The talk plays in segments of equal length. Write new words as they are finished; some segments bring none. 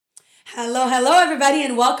Hello, hello, everybody,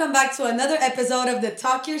 and welcome back to another episode of the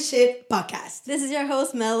Talk Your Shit podcast. This is your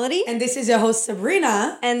host, Melody. And this is your host,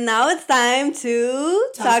 Sabrina. And now it's time to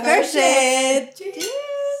talk our shit. Cheers.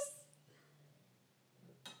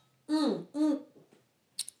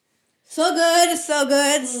 So good, so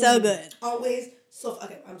good, so good. Always. So,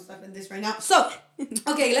 okay, I'm stuck in this right now. So,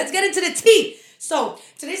 okay, let's get into the tea. So,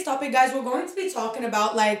 today's topic, guys, we're going to be talking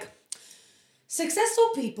about,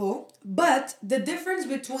 successful people, but the difference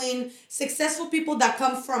between successful people that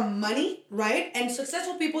come from money, right? And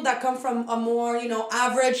successful people that come from a more,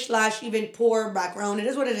 average / even poor background. It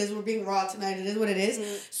is what it is. We're being raw tonight. It is what it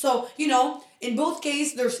is. So, in both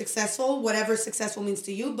cases, they're successful, whatever successful means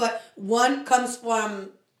to you. But one comes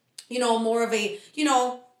from, more of a,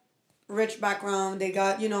 rich background. They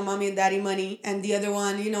got, mommy and daddy money. And the other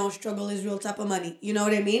one, struggle is real type of money. You know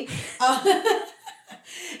what I mean?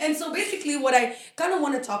 And so basically what I kind of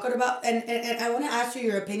want to talk about, and I want to ask you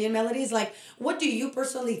your opinion, Melody, is what do you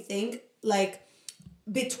personally think,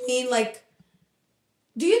 between,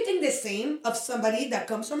 do you think the same of somebody that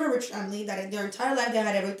comes from a rich family, that in their entire life they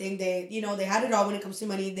had everything, they had it all when it comes to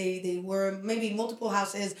money, they were maybe multiple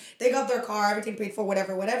houses, they got their car, everything paid for,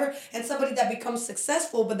 whatever, and somebody that becomes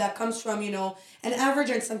successful, but that comes from, an average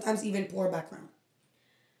and sometimes even poor background?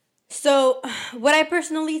 So, what I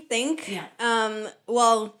personally think, Yeah.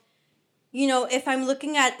 If I'm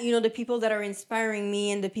looking at, the people that are inspiring me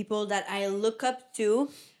and the people that I look up to,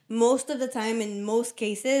 most of the time, in most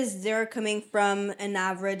cases, they're coming from an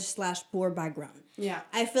average / poor background. Yeah.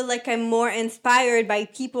 I feel like I'm more inspired by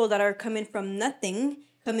people that are coming from nothing,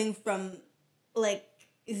 coming from,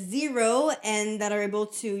 zero, and that are able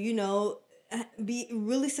to, be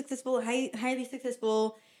really successful, highly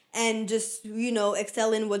successful, and just,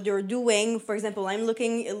 excel in what they're doing. For example, I'm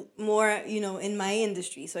looking more, in my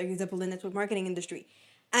industry. So, for example, the network marketing industry.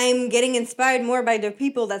 I'm getting inspired more by the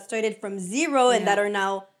people that started from zero and that are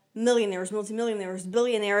now millionaires, multimillionaires,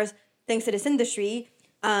 billionaires, thanks to this industry,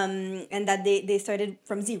 and that they started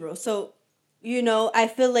from zero. So,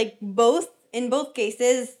 I feel like in both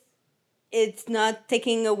cases, it's not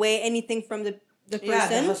taking away anything from the person. Yeah,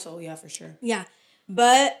 the hustle, for sure. Yeah.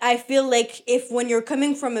 But I feel like when you're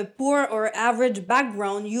coming from a poor or average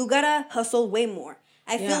background, you gotta hustle way more.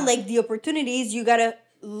 I feel like the opportunities, you gotta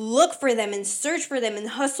look for them and search for them and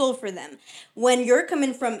hustle for them. When you're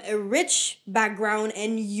coming from a rich background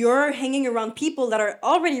and you're hanging around people that are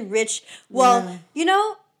already rich,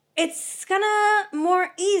 it's kind of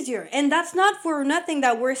more easier. And that's not for nothing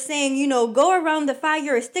that we're saying, go around the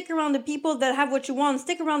fire, stick around the people that have what you want,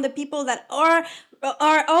 stick around the people that are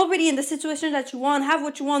already in the situation that you want, have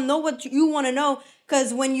what you want, know what you want to know.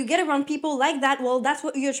 Because when you get around people like that, well, that's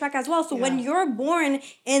what you attract as well. So when you're born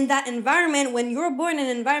in that environment, when you're born in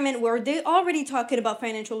an environment where they're already talking about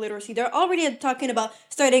financial literacy, they're already talking about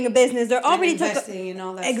starting a business, they're already investing,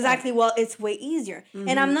 exactly. Stuff. Well, it's way easier. Mm-hmm.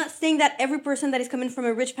 And I'm not saying that every person that is coming from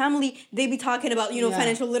a rich family, they be talking about,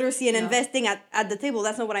 financial literacy and investing at the table.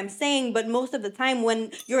 That's not what I'm saying. But most of the time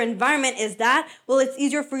when your environment is that, well, it's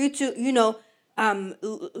easier for you to,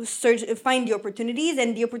 find the opportunities,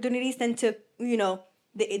 and the opportunities tend to,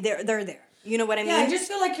 they're there. You know what I mean? Yeah, I just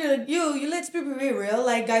feel like let's be real.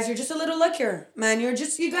 Guys, you're just a little luckier, man. You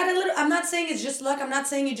got a little, I'm not saying it's just luck. I'm not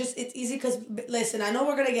saying it's easy, because, listen, I know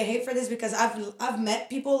we're going to get hate for this, because I've met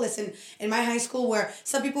people, listen, in my high school, where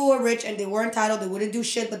some people were rich and they were entitled, they wouldn't do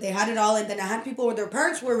shit, but they had it all. And then I had people where their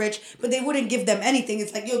parents were rich, but they wouldn't give them anything.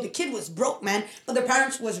 It's like, the kid was broke, man, but their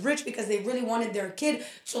parents was rich because they really wanted their kid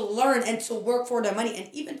to learn and to work for their money. And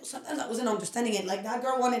even though sometimes I wasn't understanding it, that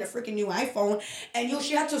girl wanted a freaking new iPhone, and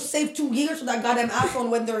she had to save 2 years for that goddamn iPhone,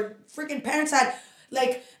 when their freaking parents had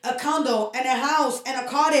a condo and a house and a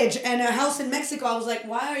cottage and a house in Mexico. I was like,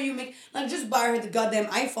 why are you making, just buy her the goddamn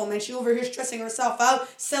iPhone, man. She over here stressing herself out,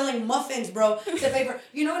 selling muffins, bro, to pay for,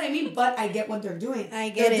 you know what I mean? But I get what they're doing.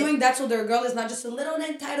 They're doing that so their girl is not just a little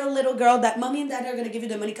entitled little girl that mommy and dad are going to give you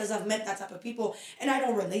the money, because I've met that type of people, and I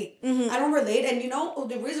don't relate. Mm-hmm. I don't relate. And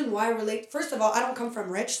the reason why I relate, first of all, I don't come from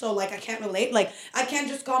rich, so I can't relate. I can't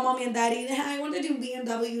just call mommy and daddy, I want to do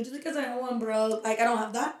BMW just because I want, bro. I don't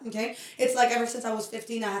have that, okay? It's ever since I was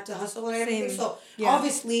 15, I had to hustle and everything. Same. So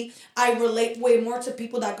obviously I relate way more to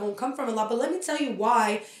people that don't come from a lot. But let me tell you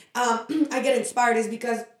why I get inspired, is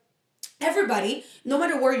because everybody, no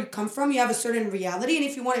matter where you come from, you have a certain reality, and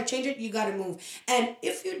if you want to change it, you got to move. And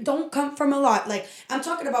if you don't come from a lot, I'm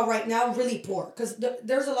talking about right now, really poor, because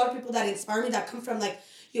there's a lot of people that inspire me that come from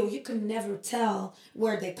you could never tell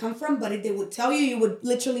where they come from, but if they would tell you, you would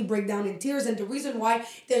literally break down in tears. And the reason why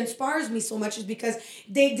that inspires me so much is because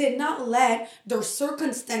they did not let their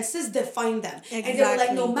circumstances define them. Exactly. And they were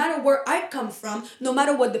like, no matter where I come from, no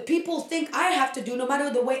matter what the people think I have to do, no matter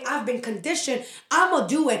the way I've been conditioned, I'm gonna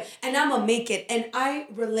do it and I'm gonna make it. And I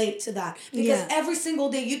relate to that because every single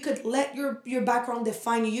day you could let your background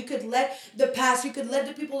define you. You could let the past, you could let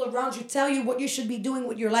the people around you tell you what you should be doing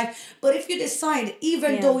with your life. But if you decide,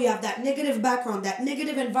 even though you have that negative background, that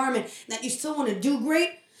negative environment, that you still want to do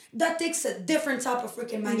great, that takes a different type of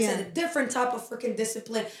freaking mindset, a different type of freaking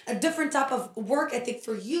discipline, a different type of work ethic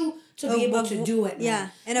for you to be able to do it.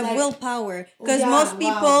 Man. And of willpower. Because most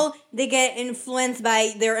people, they get influenced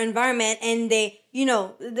by their environment, and they,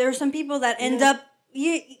 there are some people that end up,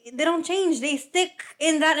 they don't change. They stick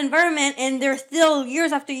in that environment, and they're still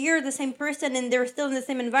years after year the same person, and they're still in the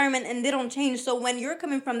same environment, and they don't change. So when you're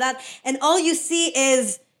coming from that, and all you see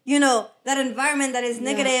is, that environment that is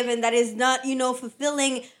negative and that is not,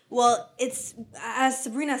 fulfilling. Well, it's, as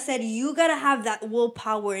Sabrina said, you gotta have that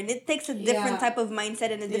willpower, and it takes a different type of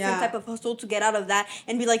mindset and a different type of hustle to get out of that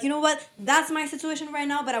and be like, you know what, that's my situation right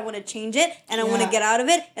now, but I want to change it and I want to get out of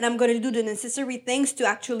it, and I'm gonna do the necessary things to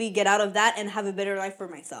actually get out of that and have a better life for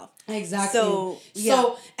myself. Exactly.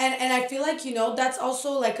 So and I feel like, that's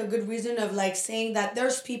also like a good reason of like saying that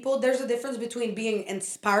there's a difference between being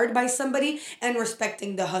inspired by somebody and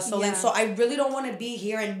respecting the hustle. And so I really don't want to be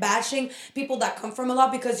here and bashing people that come from a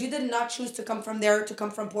lot, because you did not choose to come from there, to come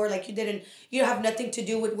from poor. Like you have nothing to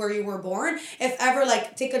do with where you were born. If ever,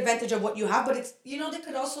 like, take advantage of what you have. But it's, they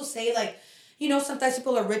could also say like, sometimes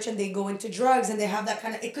people are rich and they go into drugs and they have that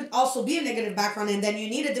kind of, it could also be a negative background, and then you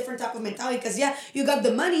need a different type of mentality, because you got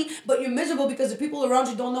the money, but you're miserable because the people around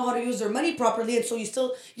you don't know how to use their money properly, and so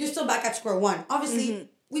you're still back at square one. Obviously,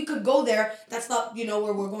 we could go there. That's not,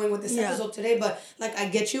 where we're going with this episode today, but like, I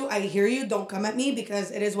get you, I hear you, don't come at me, because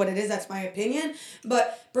it is what it is, that's my opinion.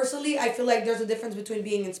 But personally, I feel like there's a difference between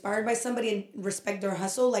being inspired by somebody and respect their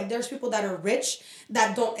hustle. Like, there's people that are rich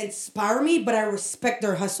that don't inspire me, but I respect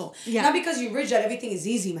their hustle. Not because you're rich that everything is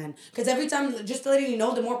easy, man. Because every time, just to let you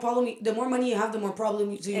know, the more money you have, the more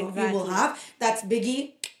problems you will have. That's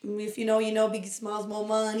Biggie. If you know, Biggie Smalls, more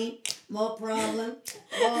money, more problem,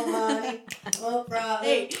 more money, more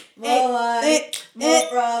problem, more money, more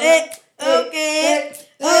problem. Okay.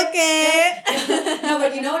 No,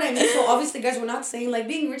 but you know what I mean? So obviously, guys, we're not saying like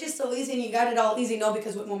being rich is so easy and you got it all easy. No,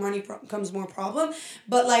 because with more money comes more problem.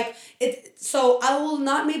 But like so I will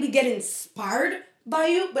not maybe get inspired by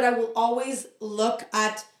you, but I will always look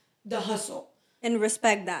at the hustle. And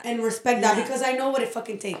respect that. Because I know what it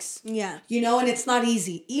fucking takes. Yeah. And it's not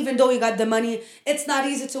easy. Even though you got the money, it's not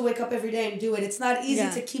easy to wake up every day and do it. It's not easy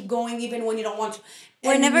to keep going even when you don't want to.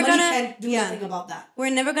 We're never gonna can't do anything about that. We're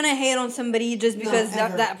never gonna hate on somebody just because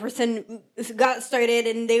that person got started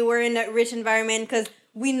and they were in a rich environment, because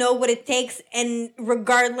we know what it takes. And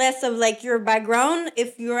regardless of like your background,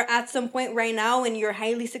 if you're at some point right now and you're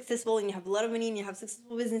highly successful and you have a lot of money and you have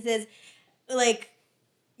successful businesses, like,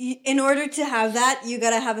 in order to have that, you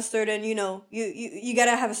gotta have a certain, you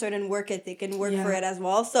gotta have a certain work ethic and work for it as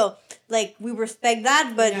well. So, like, we respect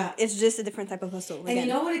that, but it's just a different type of hustle. Again. And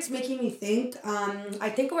you know what it's making me think? I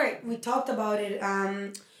think we talked about it.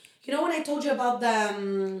 When I told you about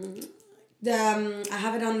the I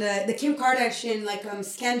have it on the Kim Kardashian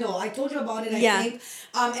scandal. I told you about it, I think.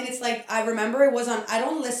 And it's like, I remember it was on, I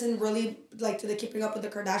don't listen really like to the Keeping Up with the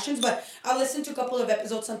Kardashians, but I'll listen to a couple of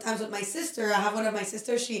episodes sometimes with my sister. I have one of my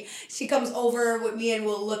sisters, she comes over with me and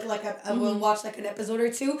we'll look like we'll watch like an episode or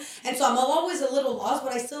two. And so I'm always a little lost,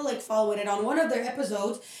 but I still like follow it. On one of their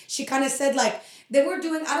episodes, she kind of said like, they were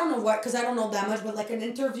doing, I don't know what, because I don't know that much, but like an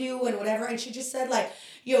interview and whatever, and she just said like,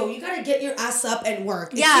 yo, you gotta get your ass up and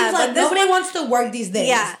work. It seems like nobody wants to work these days.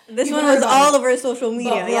 Yeah, this one was all over social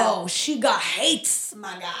media. But bro, she got hates,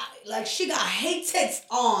 my guy. Like, she got hates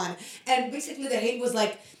on. And basically the hate was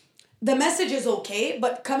like, the message is okay,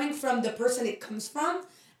 but coming from the person it comes from,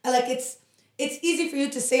 like, it's easy for you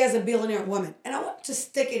to say as a billionaire woman. And I want to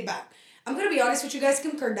stick it back. I'm going to be honest with you guys,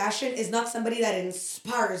 Kim Kardashian is not somebody that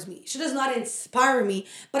inspires me. She does not inspire me,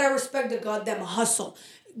 but I respect the goddamn hustle.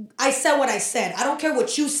 I said what I said. I don't care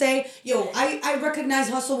what you say. Yo, I recognize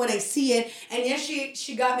hustle when I see it. And yes,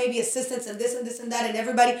 she got maybe assistance and this and this and that, and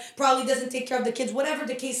everybody probably doesn't take care of the kids, whatever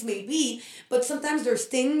the case may be. But sometimes there's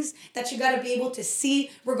things that you got to be able to see,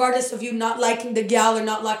 regardless of you not liking the gal or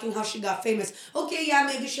not liking how she got famous. Okay, yeah,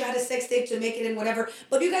 maybe she had a sex tape to make it and whatever.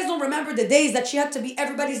 But you guys don't remember the days that she had to be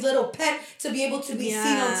everybody's little pet to be able to be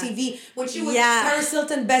seen on TV. When she was Paris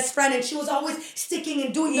Hilton's best friend, and she was always sticking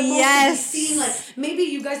and doing the most to be seen. Like, maybe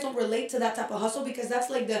you guys don't relate to that type of hustle, because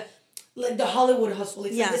that's like like the Hollywood hustle.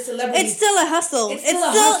 It's like the celebrity. It's still a hustle. It's still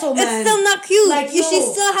a hustle, man. It's still not cute. Like, She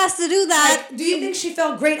still has to do that. Like, do you think she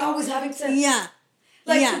felt great always having to? Yeah.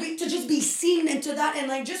 Like, to just be seen into that. And,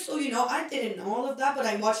 like, just so you know, I didn't know all of that, but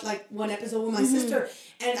I watched, like, one episode with my sister.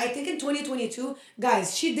 And I think in 2022,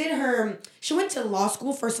 guys, she went to law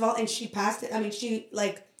school, first of all, and she passed it. I mean, she,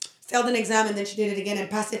 like, failed an exam, and then she did it again and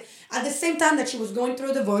passed it. At the same time that she was going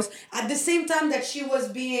through a divorce, at the same time that she was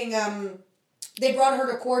being, they brought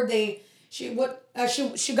her to court, she got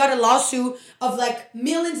a lawsuit of like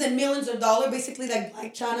millions and millions of dollars, basically like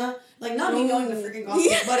Blac Chyna, like not me knowing the freaking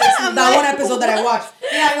gossip, but it's that one episode that I watched.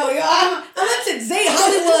 Yeah, I go, I'm up to date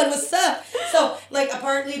Hollywood. What's up? So like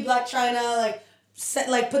apparently Blac Chyna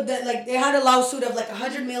they had a lawsuit of like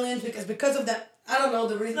 100 million because of that. I don't know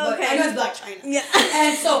the reason, but I know it's Blac Chyna. Yeah.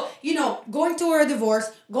 And so, going through her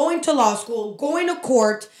divorce, going to law school, going to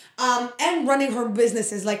court, and running her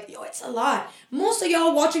businesses. Like, it's a lot. Most of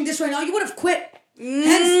y'all watching this right now, you would have quit.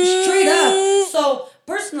 Hands straight up. So,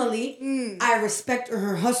 personally, I respect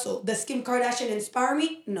her hustle. Does Kim Kardashian inspire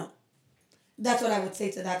me? No. That's what I would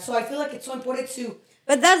say to that. So, I feel like it's so important to...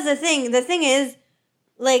 But that's the thing. The thing is,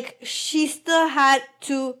 like, she still had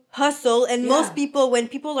to hustle, and most people, when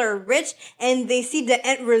people are rich and they see the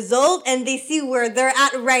end result and they see where they're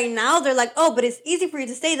at right now, they're like, oh, but it's easy for you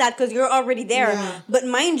to say that because you're already there. Yeah. But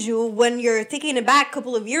mind you, when you're taking it back a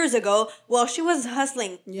couple of years ago, well, she was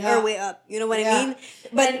hustling her way up. You know what I mean?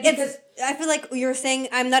 But I feel like you're saying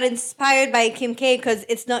I'm not inspired by Kim K because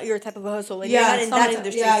it's not your type of a hustle. Like, you're not in that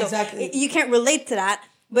industry. Yeah, so exactly. You can't relate to that.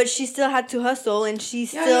 But she still had to hustle, and she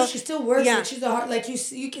still works. Yeah. Like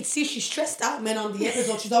she's you can see she's stressed out, man. On the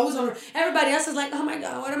episode, she's always on her. Everybody else is like, oh my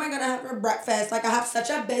god, what am I gonna have for breakfast? Like I have such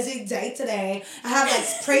a busy day today. I have like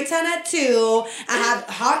spray tan at 2. I have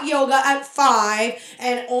hot yoga at 5,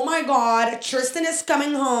 and oh my god, Tristan is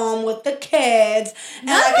coming home with the kids. And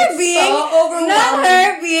not like, her being so overwhelming. Not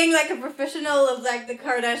her being like a professional of like the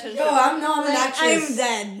Kardashians. Yo, I'm an actress. I'm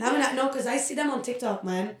dead. No, because I see them on TikTok,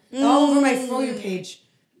 man. All over my For You page.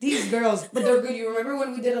 These girls, but they're good. You remember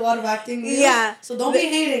when we did a lot of acting? Yeah. So don't be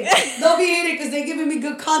hating. Don't be hating because they're giving me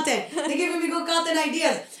good content. They're giving me good content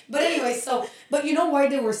ideas. But anyway, but you know why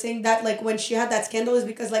they were saying that, like, when she had that scandal is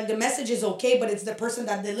because, like, the message is okay, but it's the person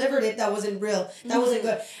that delivered it that wasn't real. That wasn't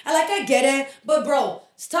good. I get it, but bro,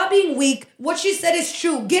 stop being weak. What she said is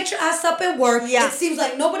true. Get your ass up and work. Yeah. It seems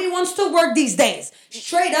like nobody wants to work these days.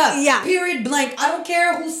 Straight up. Yeah. Period blank. I don't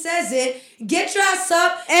care who says it. Get your ass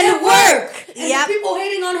up and work. And the people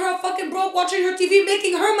hating on her fucking broke watching her TV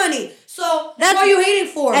making her money. So what are you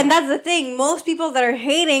hating for? And that's the thing. Most people that are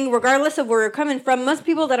hating, regardless of where you're coming from, most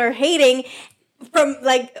people that are hating from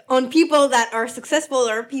like on people that are successful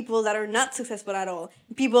or people that are not successful at all.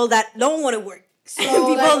 People that don't want to work. So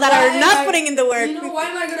people that are not putting in the work. You know, why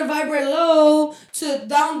am I gonna vibrate low to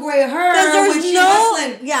downgrade her when she's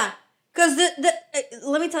hustling? Yeah. Because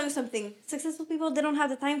let me tell you something. Successful people, they don't have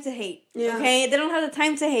the time to hate. Yeah. Okay? They don't have the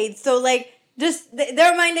time to hate. So, like, just,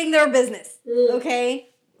 they're minding their business. Okay?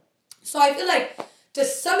 So, I feel like, to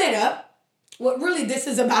sum it up, what really this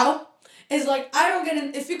is about is, like, I don't get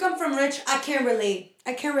in, if you come from rich, I can't relate.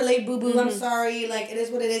 I can't relate, boo-boo. I'm sorry. Like, it is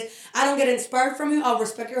what it is. I don't get inspired from you. I'll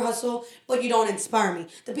respect your hustle, but you don't inspire me.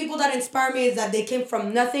 The people that inspire me is that they came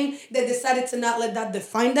from nothing. They decided to not let that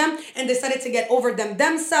define them and decided to get over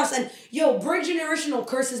themselves. And, break generational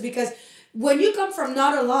curses because when you come from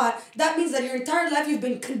not a lot, that means that your entire life you've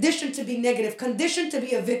been conditioned to be negative, conditioned to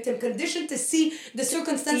be a victim, conditioned to see the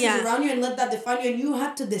circumstances around you and let that define you. And you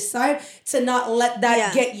have to decide to not let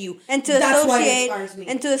that get you. And that's why it inspires me.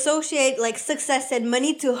 And to associate like success and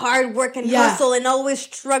money to hard work and hustle and always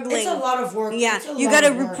struggling. It's a lot of work. Yeah, you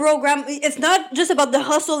gotta reprogram. It's not just about the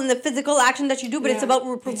hustle and the physical action that you do, but it's about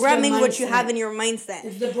reprogramming what you have in your mindset.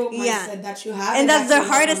 It's the broke mindset that you have. And that's the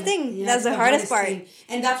hardest thing. Yeah, that's the hardest part.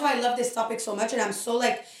 And that's why I love this topic so much, and I'm so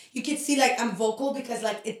like, you can see like I'm vocal because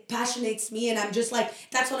like it passionates me, and I'm just like,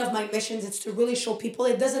 that's one of my missions. It's to really show people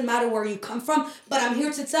it doesn't matter where you come from, but I'm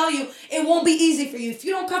here to tell you it won't be easy for you. If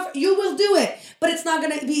you don't come from, you will do it, but it's not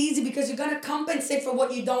gonna be easy because you're gonna compensate for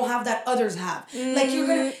what you don't have that others have. Like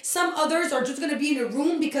some others are just gonna be in a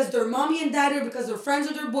room because their mommy and daddy or because their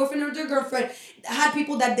friends or their boyfriend or their girlfriend had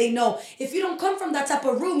people that they know. If you don't come from that type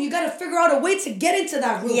of room, you gotta figure out a way to get into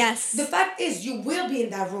that room. Yes. The fact is you will be in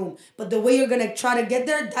that room, but the way you're gonna try to get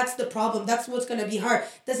there, that's the problem. That's what's gonna be hard.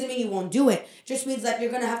 Doesn't mean you won't do it. Just means that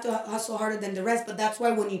you're gonna have to hustle harder than the rest. But that's why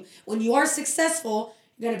when you are successful,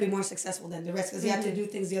 you're gonna be more successful than the rest because you have to do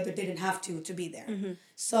things the other didn't have to be there.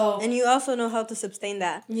 So And you also know how to sustain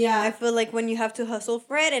that. Yeah. I feel like when you have to hustle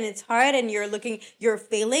for it and it's hard and you're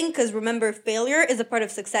failing, because remember, failure is a part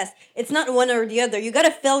of success. It's not one or the other. You got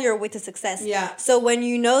to fail your way to success. Yeah. So when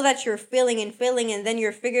you know that you're failing and then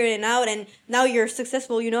you're figuring it out and now you're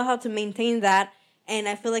successful, you know how to maintain that. And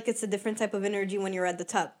I feel like it's a different type of energy when you're at the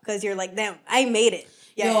top because you're like, damn, I made it.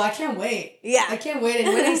 Yeah. Yo, I can't wait. Yeah. I can't wait.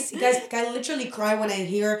 And when I see guys, like, I literally cry when I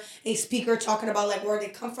hear a speaker talking about like where they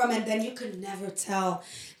come from, and then you could never tell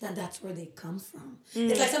that that's where they come from.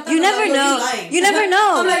 It's like sometimes You I'm never like, yo, know. You lying. You never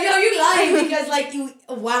know. I'm like, yo, you lying because like you,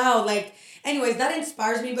 wow, like. Anyways, that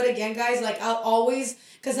inspires me. But again, guys, like I'll always,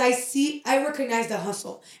 because I recognize the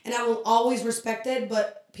hustle, and I will always respect it.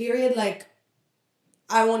 But period, like.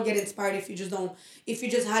 I won't get inspired if you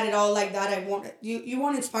just had it all like that. You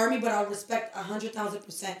won't inspire me, but I'll respect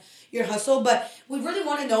 100,000% your hustle. But we really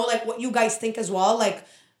want to know like what you guys think as well, like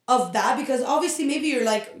of that, because obviously maybe you're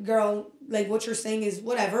like, girl, like what you're saying is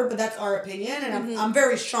whatever, but that's our opinion, and I'm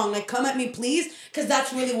very strong. Like come at me, please, because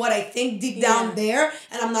that's really what I think deep down there,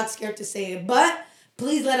 and I'm not scared to say it. But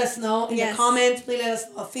please let us know in the comments. Please let us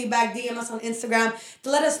know feedback. DM us on Instagram to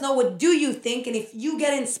let us know what do you think, and if you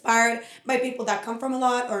get inspired by people that come from a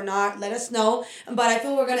lot or not, let us know. But I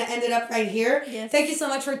feel we're gonna end it up right here. Yes. Thank you so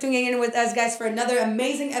much for tuning in with us, guys, for another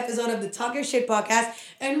amazing episode of the Talk Your Shit podcast,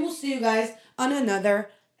 and we'll see you guys on another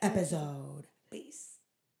episode.